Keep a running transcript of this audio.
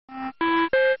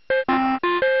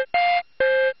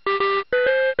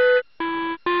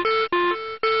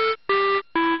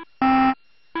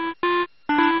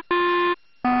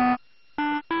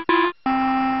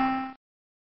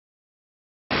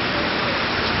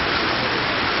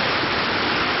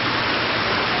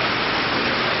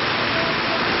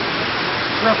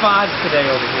rough odds today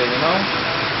over here, you know?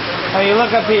 I mean, you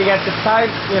look up here, you got the type,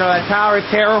 you know, that Tower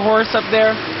Terror horse up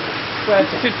there. So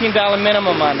that's a $15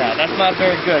 minimum on that. That's not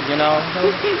very good, you know?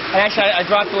 And actually, I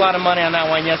dropped a lot of money on that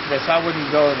one yesterday, so I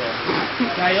wouldn't go there.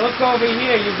 Now, you look over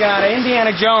here, you got Indiana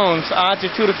Jones, odds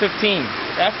are 2 to 15.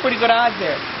 That's pretty good odds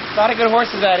there. A lot of good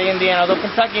horses out of Indiana, although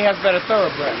Kentucky has better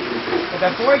thoroughbred. But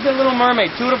that Fortune Little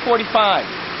Mermaid, 2 to 45.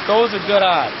 Those are good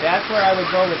odds. That's where I would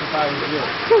go with if I was you.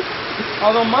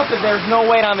 Although Muppet, there's no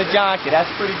weight on the jockey. That's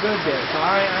pretty good there.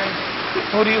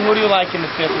 So who do you like in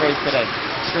the 5th race today?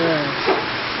 Sure.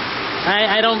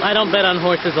 I don't bet on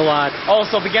horses a lot. Oh,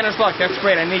 so beginner's luck. That's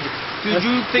great. I need you. Did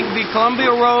you think the Columbia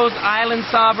Rose, Island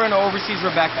Sovereign, or Overseas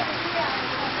Rebecca?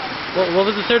 What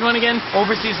was the third one again?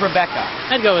 Overseas Rebecca.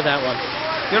 I'd go with that one.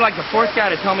 You're like the 4th guy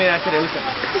to tell me that today. Listen,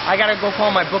 I gotta go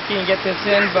call my bookie and get this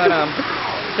in, but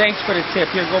thanks for the tip.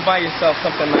 Here, go buy yourself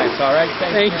something nice. All right?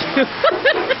 Thank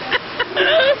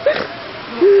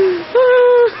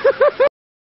you.